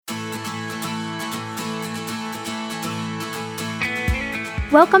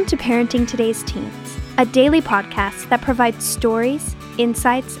Welcome to Parenting Today's Teens, a daily podcast that provides stories,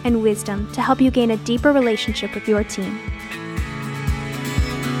 insights, and wisdom to help you gain a deeper relationship with your teen.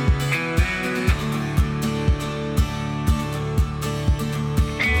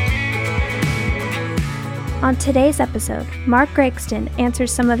 On today's episode, Mark Gregston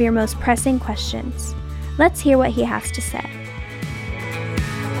answers some of your most pressing questions. Let's hear what he has to say.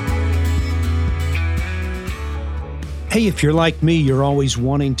 Hey, if you're like me, you're always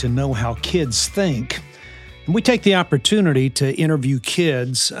wanting to know how kids think. And we take the opportunity to interview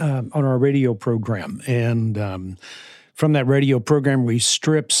kids on our radio program. And from that radio program, we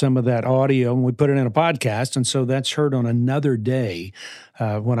strip some of that audio and we put it in a podcast. And so that's heard on another day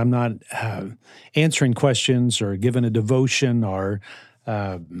when I'm not answering questions or giving a devotion or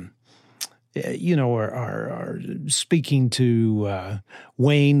or speaking to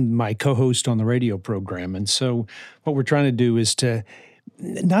Wayne, my co-host on the radio program. And so what we're trying to do is to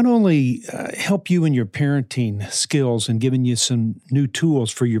not only help you in your parenting skills and giving you some new tools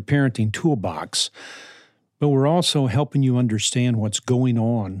for your parenting toolbox, but we're also helping you understand what's going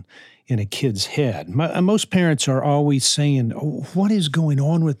on in a kid's head. Most parents are always saying, "Oh, what is going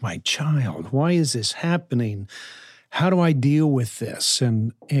on with my child? Why is this happening? How do I deal with this?"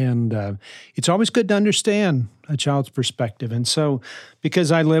 And it's always good to understand a child's perspective. And so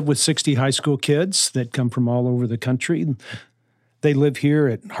because I live with 60 high school kids that come from all over the country, they live here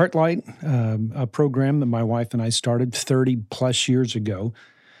at Heartlight, a program that my wife and I started 30 plus years ago.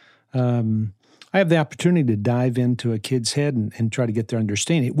 I have the opportunity to dive into a kid's head and try to get their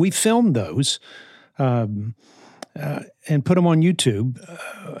understanding. We filmed those and put them on YouTube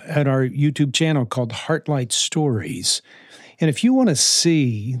at our YouTube channel called Heartlight Stories. And if you want to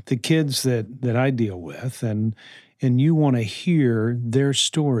see the kids that I deal with and you want to hear their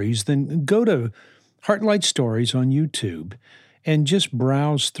stories, then go to Heartlight Stories on YouTube and just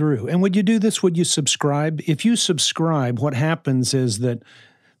browse through. And would you do this? Would you subscribe? If you subscribe, what happens is that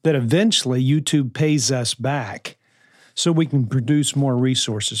eventually YouTube pays us back so we can produce more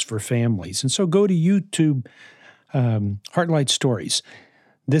resources for families. And so go to YouTube, Heartlight Stories.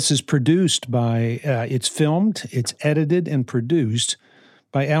 This is produced by, it's filmed, it's edited and produced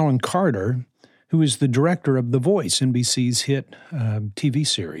by Alan Carter, who is the director of The Voice, NBC's hit TV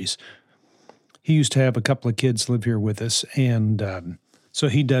series. He used to have a couple of kids live here with us, and so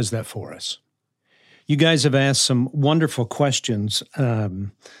he does that for us. You guys have asked some wonderful questions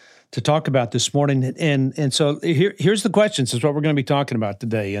to talk about this morning, and so here's the questions. This is what we're going to be talking about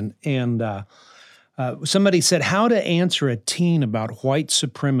today, and somebody said, how to answer a teen about white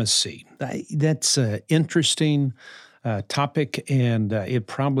supremacy. That's an interesting topic, and it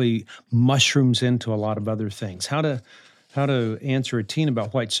probably mushrooms into a lot of other things. How to answer a teen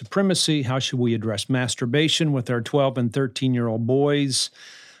about white supremacy. How should we address masturbation with our 12 and 13-year-old boys?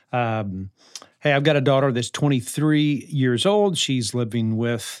 Hey, I've got a daughter that's 23 years old. She's living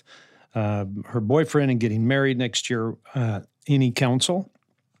with her boyfriend and getting married next year. Any counsel?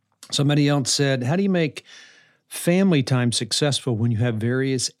 Somebody else said, how do you make family time successful when you have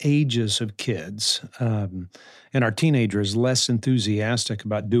various ages of kids and our teenager is less enthusiastic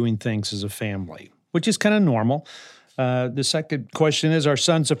about doing things as a family, which is kind of normal. The second question is, our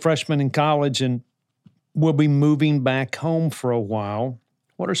son's a freshman in college and will be moving back home for a while.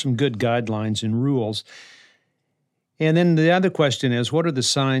 What are some good guidelines and rules? And then the other question is, what are the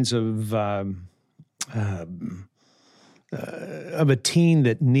signs of a teen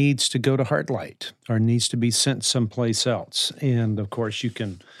that needs to go to Heartlight or needs to be sent someplace else? And of course, you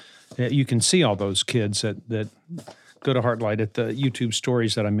can see all those kids that go to Heartlight at the YouTube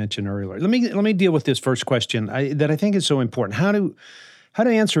stories that I mentioned earlier. Let me deal with this first question that I think is so important. How to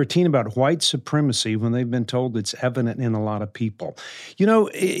answer a teen about white supremacy when they've been told it's evident in a lot of people. You know,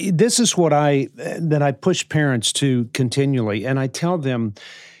 this is what I push parents to continually, and I tell them,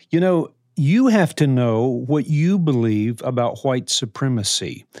 you have to know what you believe about white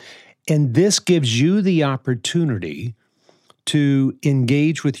supremacy, and this gives you the opportunity to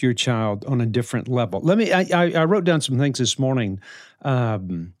engage with your child on a different level. I wrote down some things this morning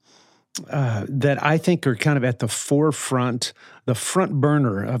that I think are kind of at the forefront, the front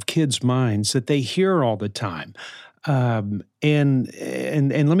burner of kids' minds that they hear all the time. And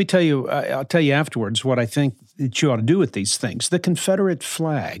let me tell you, I'll tell you afterwards what I think that you ought to do with these things. The Confederate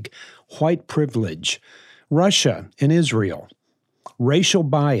flag, white privilege, Russia and Israel, racial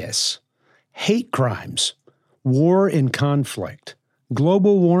bias, hate crimes, war and conflict,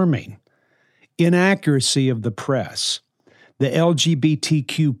 global warming, inaccuracy of the press, the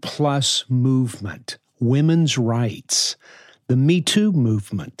LGBTQ plus movement, women's rights, the Me Too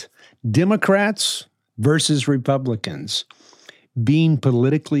movement, Democrats versus Republicans, being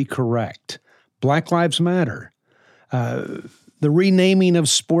politically correct, Black Lives Matter, the renaming of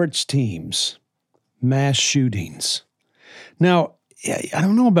sports teams, mass shootings. Now, I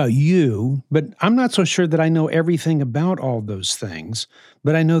don't know about you, but I'm not so sure that I know everything about all those things,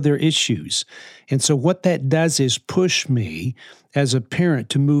 but I know they're issues. And so what that does is push me as a parent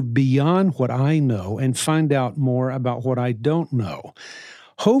to move beyond what I know and find out more about what I don't know.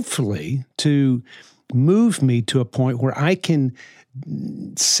 Hopefully to move me to a point where I can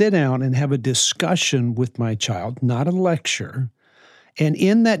sit down and have a discussion with my child, not a lecture. And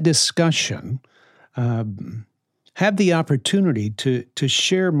in that discussion, have the opportunity to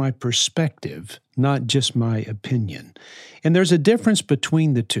share my perspective, not just my opinion. And there's a difference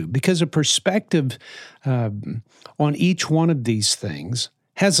between the two because a perspective on each one of these things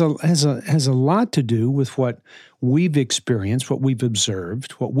has a lot to do with what we've experienced, what we've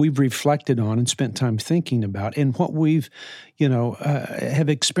observed, what we've reflected on and spent time thinking about, and what we've, have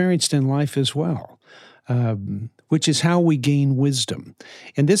experienced in life as well. Which is how we gain wisdom.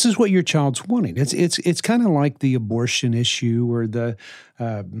 And this is what your child's wanting. It's kind of like the abortion issue or the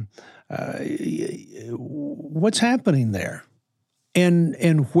what's happening there.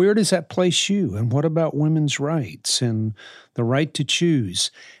 And where does that place you? And what about women's rights and the right to choose?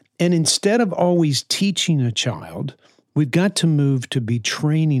 And instead of always teaching a child, we've got to move to be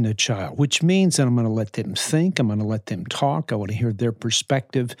training a child, which means that I'm going to let them think, I'm going to let them talk, I want to hear their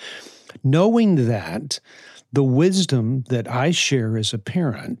perspective, knowing that the wisdom that I share as a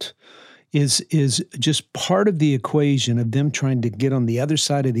parent is just part of the equation of them trying to get on the other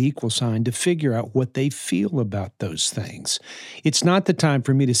side of the equal sign to figure out what they feel about those things. It's not the time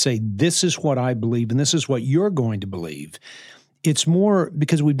for me to say, this is what I believe and this is what you're going to believe. It's more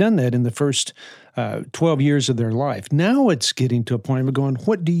because we've done that in the first 12 years of their life. Now it's getting to a point of going,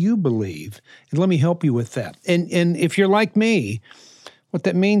 what do you believe? And let me help you with that. And if you're like me, what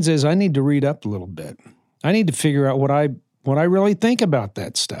that means is I need to read up a little bit. I need to figure out what I really think about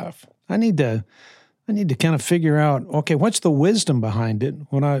that stuff. I need to kind of figure out, okay, what's the wisdom behind it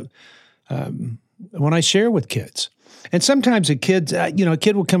when I share with kids. And sometimes a kid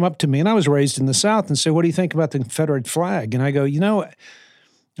will come up to me, and I was raised in the South, and say, what do you think about the Confederate flag? And I go,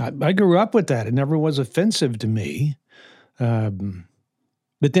 I grew up with that. It never was offensive to me. But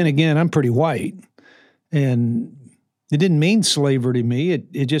then again, I'm pretty white, and it didn't mean slavery to me.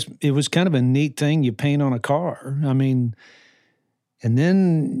 It was kind of a neat thing you paint on a car. I mean, and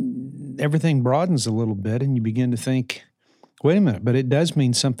then everything broadens a little bit and you begin to think, wait a minute, but it does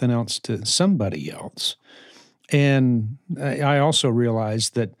mean something else to somebody else. And I also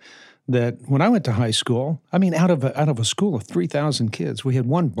realized that when I went to high school, I mean, out of a school of 3,000 kids, we had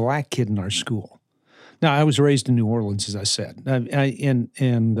one black kid in our school. Now, I was raised in New Orleans, as I said, and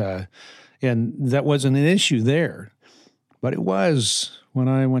that wasn't an issue there. But it was when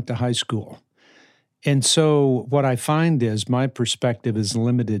I went to high school. And so what I find is my perspective is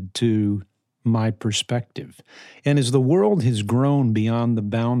limited to my perspective. And as the world has grown beyond the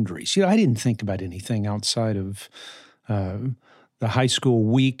boundaries, I didn't think about anything outside of the high school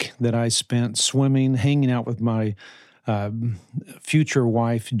week that I spent swimming, hanging out with my future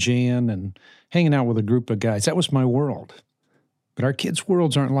wife, Jan, and hanging out with a group of guys. That was my world. But our kids'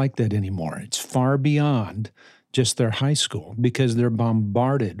 worlds aren't like that anymore. It's far beyond just their high school because they're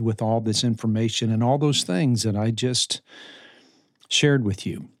bombarded with all this information and all those things that I just shared with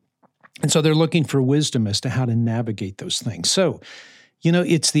you. And so they're looking for wisdom as to how to navigate those things. So,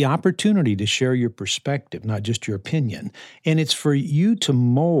 it's the opportunity to share your perspective, not just your opinion. And it's for you to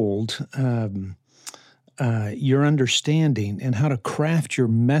mold your understanding and how to craft your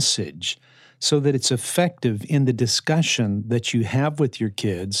message so that it's effective in the discussion that you have with your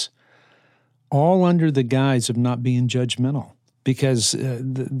kids, all under the guise of not being judgmental, because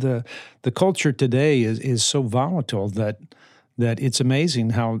the culture today is so volatile that it's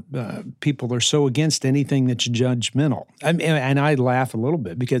amazing how people are so against anything that's judgmental. And I laugh a little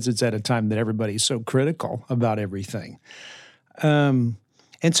bit because it's at a time that everybody's so critical about everything. And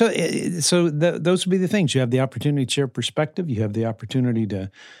so those would be the things. You have the opportunity to share perspective. You have the opportunity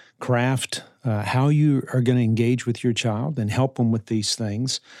to craft how you are going to engage with your child and help them with these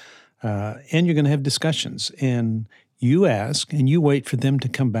things. And you're going to have discussions, and you ask, and you wait for them to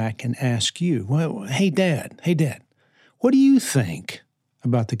come back and ask you, well, hey, Dad, what do you think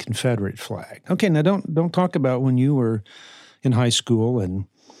about the Confederate flag? Okay, now don't talk about when you were in high school and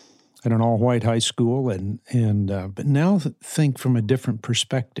at an all-white high school, but now think from a different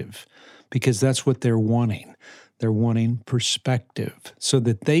perspective, because that's what they're wanting. They're wanting perspective so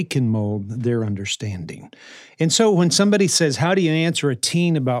that they can mold their understanding. And so when somebody says, how do you answer a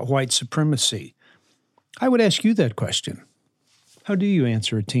teen about white supremacy? I would ask you that question. How do you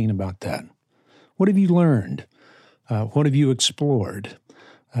answer a teen about that? What have you learned? What have you explored?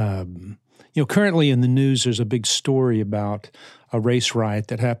 Currently in the news, there's a big story about a race riot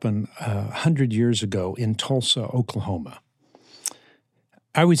that happened 100 years ago in Tulsa, Oklahoma.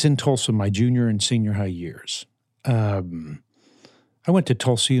 I was in Tulsa my junior and senior high years. I went to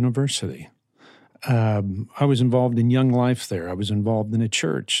Tulsa University. I was involved in Young Life there. I was involved in a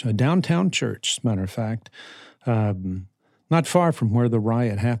church, a downtown church, as a matter of fact, not far from where the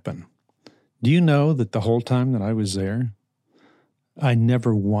riot happened. Do you know that the whole time that I was there, I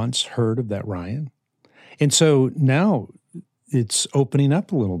never once heard of that riot? And so now it's opening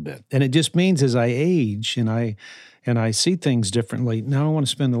up a little bit. And it just means as I age and I see things differently, now I want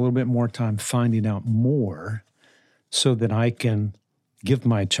to spend a little bit more time finding out more so that I can give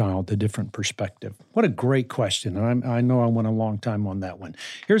my child a different perspective. What a great question. And I know I went a long time on that one.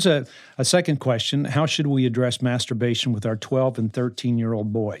 Here's a second question. How should we address masturbation with our 12 and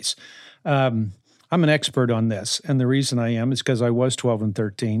 13-year-old boys? I'm an expert on this. And the reason I am is because I was 12 and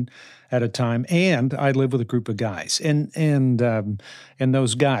 13 at a time, and I live with a group of guys. And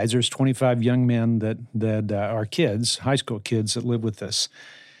those guys, there's 25 young men that are kids, high school kids that live with us.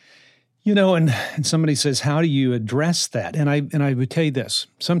 And somebody says, how do you address that? And I would tell you this,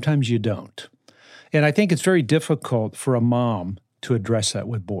 sometimes you don't. And I think it's very difficult for a mom to address that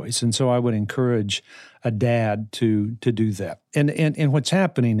with boys. And so I would encourage a dad to do that. And what's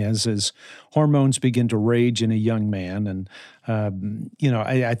happening is hormones begin to rage in a young man. And,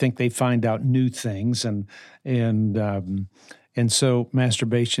 I think they find out new things and so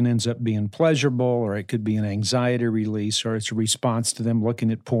masturbation ends up being pleasurable, or it could be an anxiety release, or it's a response to them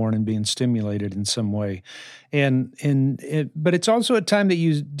looking at porn and being stimulated in some way. But it's also a time that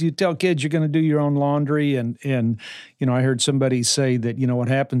you tell kids you're going to do your own laundry. And I heard somebody say that, what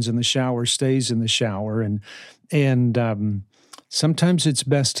happens in the shower stays in the shower. And sometimes it's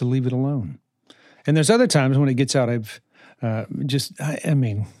best to leave it alone. And there's other times when it gets out of out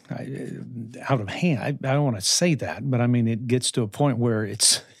of hand. I don't want to say that, but it gets to a point where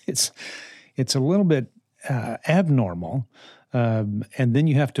it's a little bit abnormal, and then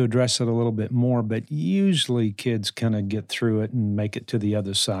you have to address it a little bit more. But usually, kids kind of get through it and make it to the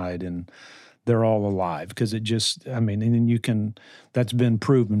other side, and they're all alive because it just. And then you can. That's been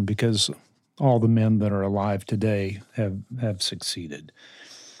proven because all the men that are alive today have succeeded.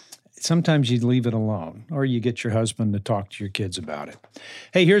 Sometimes you leave it alone, or you get your husband to talk to your kids about it.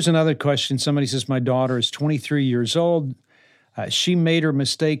 Hey, here's another question. Somebody says, my daughter is 23 years old. She made her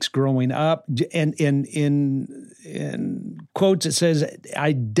mistakes growing up. And in quotes, it says,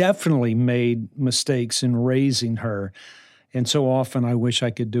 I definitely made mistakes in raising her. And so often I wish I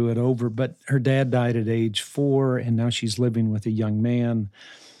could do it over. But her dad died at age 4, and now she's living with a young man.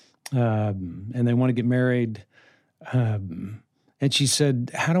 And they want to get married. And she said,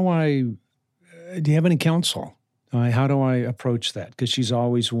 do you have any counsel? How do I approach that? Because she's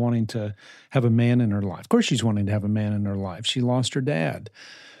always wanting to have a man in her life. Of course she's wanting to have a man in her life. She lost her dad,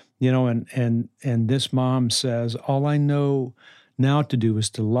 and this mom says, all I know now to do is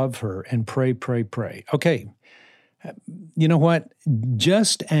to love her and pray, pray, pray. Okay, you know what?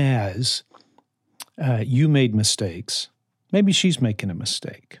 Just as you made mistakes, maybe she's making a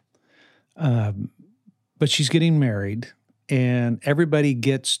mistake, but she's getting married. And everybody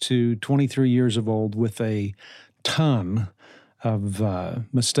gets to 23 years of old with a ton of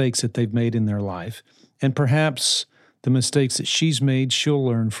mistakes that they've made in their life. And perhaps the mistakes that she's made, she'll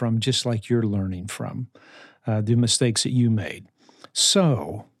learn from, just like you're learning from the mistakes that you made.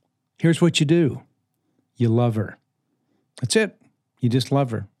 So here's what you do. You love her. That's it. You just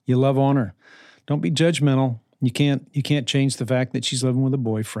love her. You love on her. Don't be judgmental. You can't change the fact that she's living with a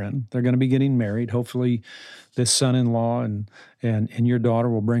boyfriend. They're going to be getting married. Hopefully this son-in-law and your daughter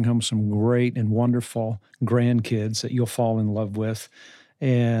will bring home some great and wonderful grandkids that you'll fall in love with.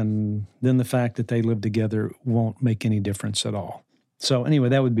 And then the fact that they live together won't make any difference at all. So anyway,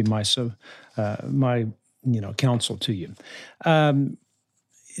 that would be my counsel to you.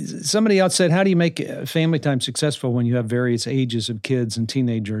 Somebody else said, how do you make family time successful when you have various ages of kids and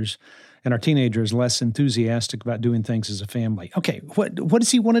teenagers, and our teenager is less enthusiastic about doing things as a family? Okay, what does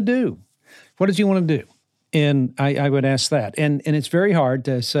he want to do? What does he want to do? And I would ask that. And it's very hard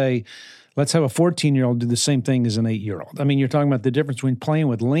to say, let's have a 14-year-old do the same thing as an 8-year-old. You're talking about the difference between playing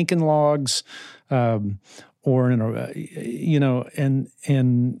with Lincoln Logs or,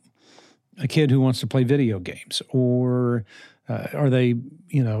 and a kid who wants to play video games, or they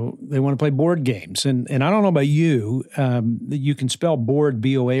want to play board games. And I don't know about you, you can spell board,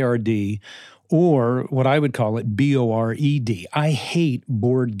 B-O-A-R-D, or what I would call it, BORED. I hate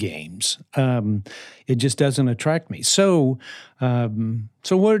board games. It just doesn't attract me. So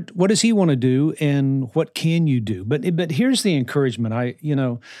what does he want to do, and what can you do? But here's the encouragement. I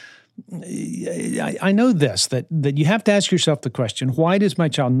know this, that you have to ask yourself the question, why does my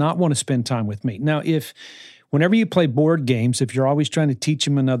child not want to spend time with me? Now, whenever you play board games, if you're always trying to teach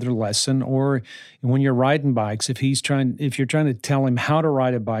him another lesson, or when you're riding bikes, if you're trying to tell him how to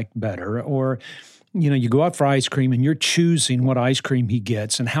ride a bike better, or you go out for ice cream and you're choosing what ice cream he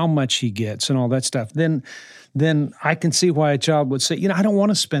gets and how much he gets and all that stuff, then I can see why a child would say, I don't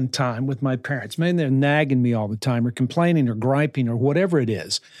want to spend time with my parents. Maybe they're nagging me all the time, or complaining or griping or whatever it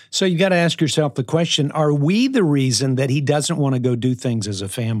is. So you got to ask yourself the question, are we the reason that he doesn't want to go do things as a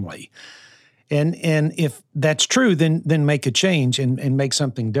family? And if that's true, then make a change and make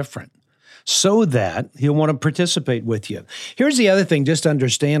something different so that he'll want to participate with you. Here's the other thing, just to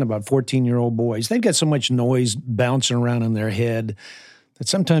understand about 14-year-old boys. They've got so much noise bouncing around in their head that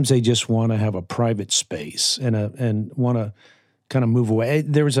sometimes they just want to have a private space and want to kind of move away.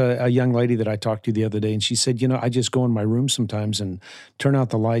 There was a young lady that I talked to the other day, and she said, I just go in my room sometimes and turn out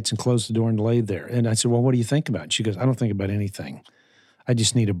the lights and close the door and lay there. And I said, well, what do you think about? And she goes, I don't think about anything. I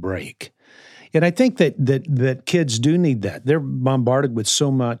just need a break. And I think that kids do need that. They're bombarded with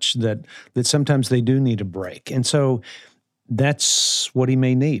so much that sometimes they do need a break. And so that's what he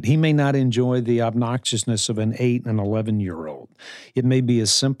may need. He may not enjoy the obnoxiousness of an 8 and 11-year-old. It may be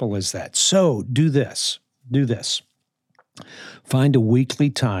as simple as that. So do this. Find a weekly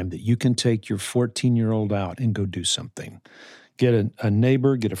time that you can take your 14-year-old out and go do something. Get a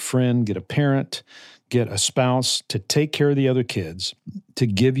neighbor, get a friend, get a parent, get a spouse to take care of the other kids, to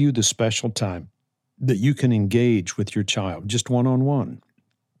give you the special time that you can engage with your child, just one-on-one.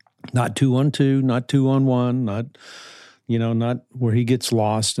 Not 2-on-2, not 2-on-1, not where he gets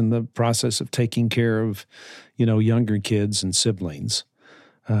lost in the process of taking care of, younger kids and siblings.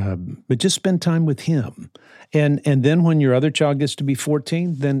 But just spend time with him. And then when your other child gets to be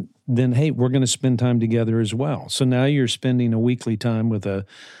 14, then hey, we're going to spend time together as well. So now you're spending a weekly time with a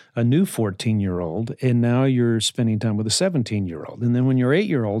new 14-year-old, and now you're spending time with a 17-year-old. And then when your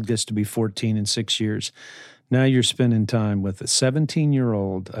 8-year-old gets to be 14 in 6 years, now you're spending time with a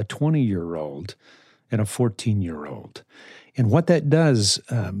 17-year-old, a 20-year-old, and a 14-year-old. And what that does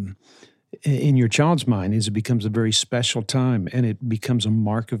in your child's mind is it becomes a very special time, and it becomes a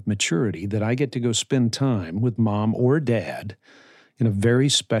mark of maturity that I get to go spend time with mom or dad in a very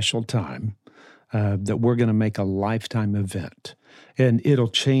special time that we're going to make a lifetime event. And it'll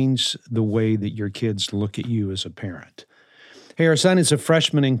change the way that your kids look at you as a parent. Hey, our son is a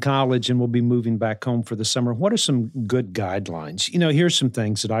freshman in college and will be moving back home for the summer. What are some good guidelines? Here's some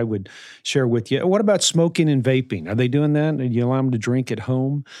things that I would share with you. What about smoking and vaping? Are they doing that? Do you allow them to drink at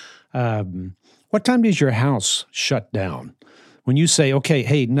home? What time does your house shut down? When you say, okay,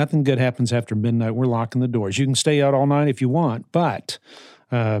 hey, nothing good happens after midnight, we're locking the doors. You can stay out all night if you want, but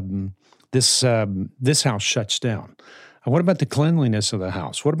this house shuts down. What about the cleanliness of the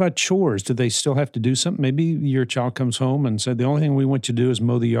house? What about chores? Do they still have to do something? Maybe your child comes home and said, the only thing we want you to do is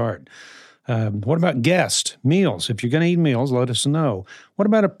mow the yard. What about guests, meals? If you're going to eat meals, let us know. What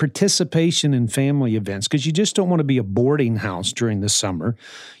about a participation in family events? Because you just don't want to be a boarding house during the summer.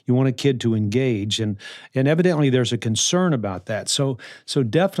 You want a kid to engage, and evidently there's a concern about that. So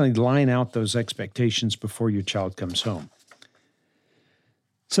definitely line out those expectations before your child comes home.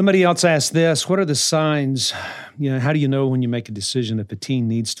 Somebody else asked this, what are the signs, how do you know when you make a decision if a teen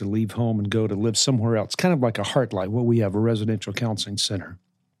needs to leave home and go to live somewhere else? Kind of like a Heartlight, what we have, a residential counseling center.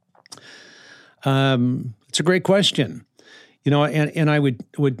 It's a great question, and I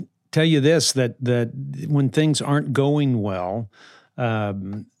would tell you this, that when things aren't going well,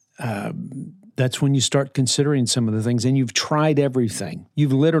 that's when you start considering some of the things, and you've tried everything.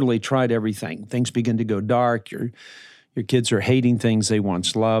 You've literally tried everything. Things begin to go dark. Your kids are hating things they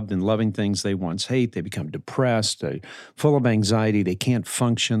once loved and loving things they once hate. They become depressed, they're full of anxiety. They can't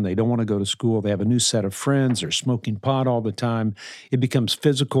function. They don't want to go to school. They have a new set of friends. They're smoking pot all the time. It becomes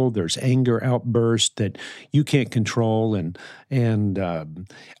physical. There's anger outbursts that you can't control. And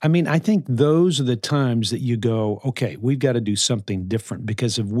I think those are the times that you go, okay, we've got to do something different,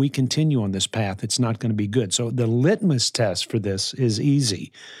 because if we continue on this path, it's not going to be good. So the litmus test for this is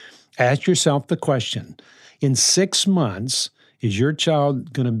easy. Ask yourself the question, in 6 months, is your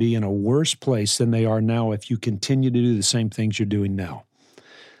child going to be in a worse place than they are now if you continue to do the same things you're doing now?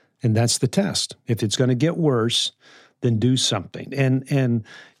 And that's the test. If it's going to get worse, then do something. And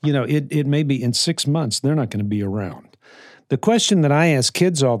it may be in 6 months, they're not going to be around. The question that I ask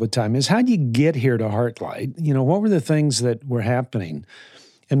kids all the time is, how do you get here to Heartlight? What were the things that were happening?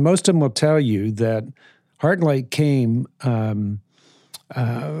 And most of them will tell you that Heartlight came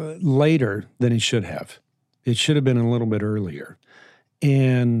later than it should have. It should have been a little bit earlier.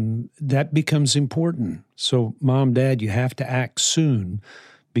 And that becomes important. So, Mom, Dad, you have to act soon,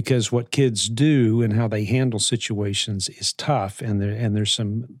 because what kids do and how they handle situations is tough, and there's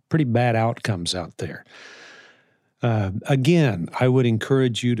some pretty bad outcomes out there. Again, I would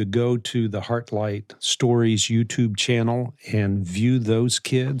encourage you to go to the Heartlight Stories YouTube channel and view those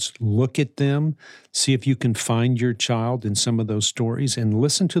kids, look at them, see if you can find your child in some of those stories, and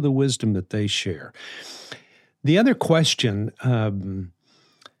listen to the wisdom that they share. The other question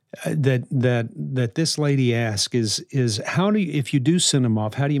that this lady asked is how do you, if you do send them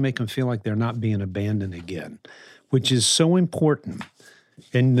off, how do you make them feel like they're not being abandoned again, which is so important.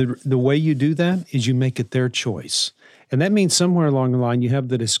 And the way you do that is you make it their choice. And that means somewhere along the line you have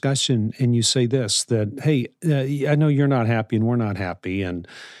the discussion and you say this, that, hey, I know you're not happy and we're not happy, and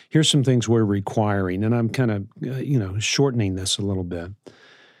here's some things we're requiring. And I'm kind of, shortening this a little bit.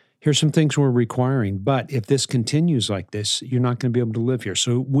 Here's some things we're requiring, but if this continues like this, you're not going to be able to live here.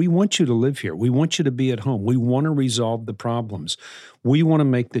 So we want you to live here. We want you to be at home. We want to resolve the problems. We want to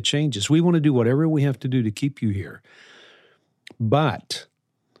make the changes. We want to do whatever we have to do to keep you here. But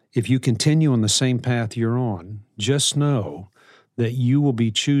if you continue on the same path you're on, just know that you will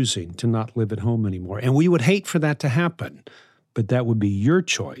be choosing to not live at home anymore. And we would hate for that to happen, but that would be your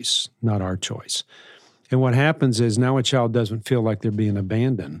choice, not our choice. And what happens is now a child doesn't feel like they're being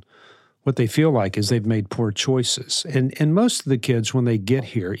abandoned. What they feel like is they've made poor choices. And most of the kids, when they get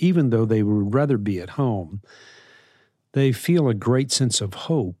here, even though they would rather be at home, they feel a great sense of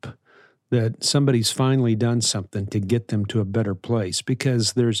hope that somebody's finally done something to get them to a better place.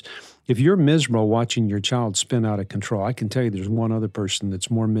 Because if you're miserable watching your child spin out of control, I can tell you there's one other person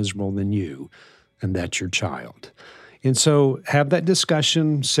that's more miserable than you, and that's your child. And so have that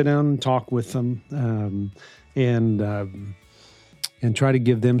discussion, sit down and talk with them, and try to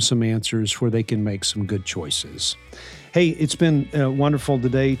give them some answers where they can make some good choices. Hey, it's been wonderful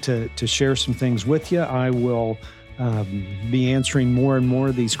today to share some things with you. I will be answering more and more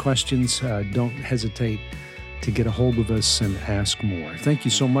of these questions. Don't hesitate to get a hold of us and ask more. Thank you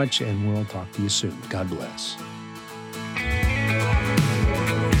so much, and we'll talk to you soon. God bless.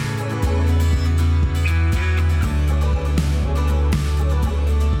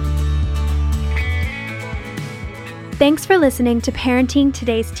 Thanks for listening to Parenting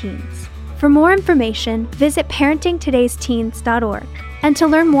Today's Teens. For more information, visit parentingtodaysteens.org. And to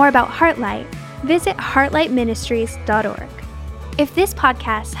learn more about Heartlight, visit heartlightministries.org. If this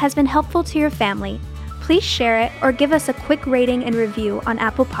podcast has been helpful to your family, please share it or give us a quick rating and review on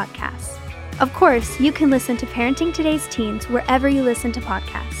Apple Podcasts. Of course, you can listen to Parenting Today's Teens wherever you listen to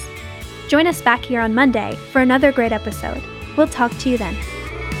podcasts. Join us back here on Monday for another great episode. We'll talk to you then.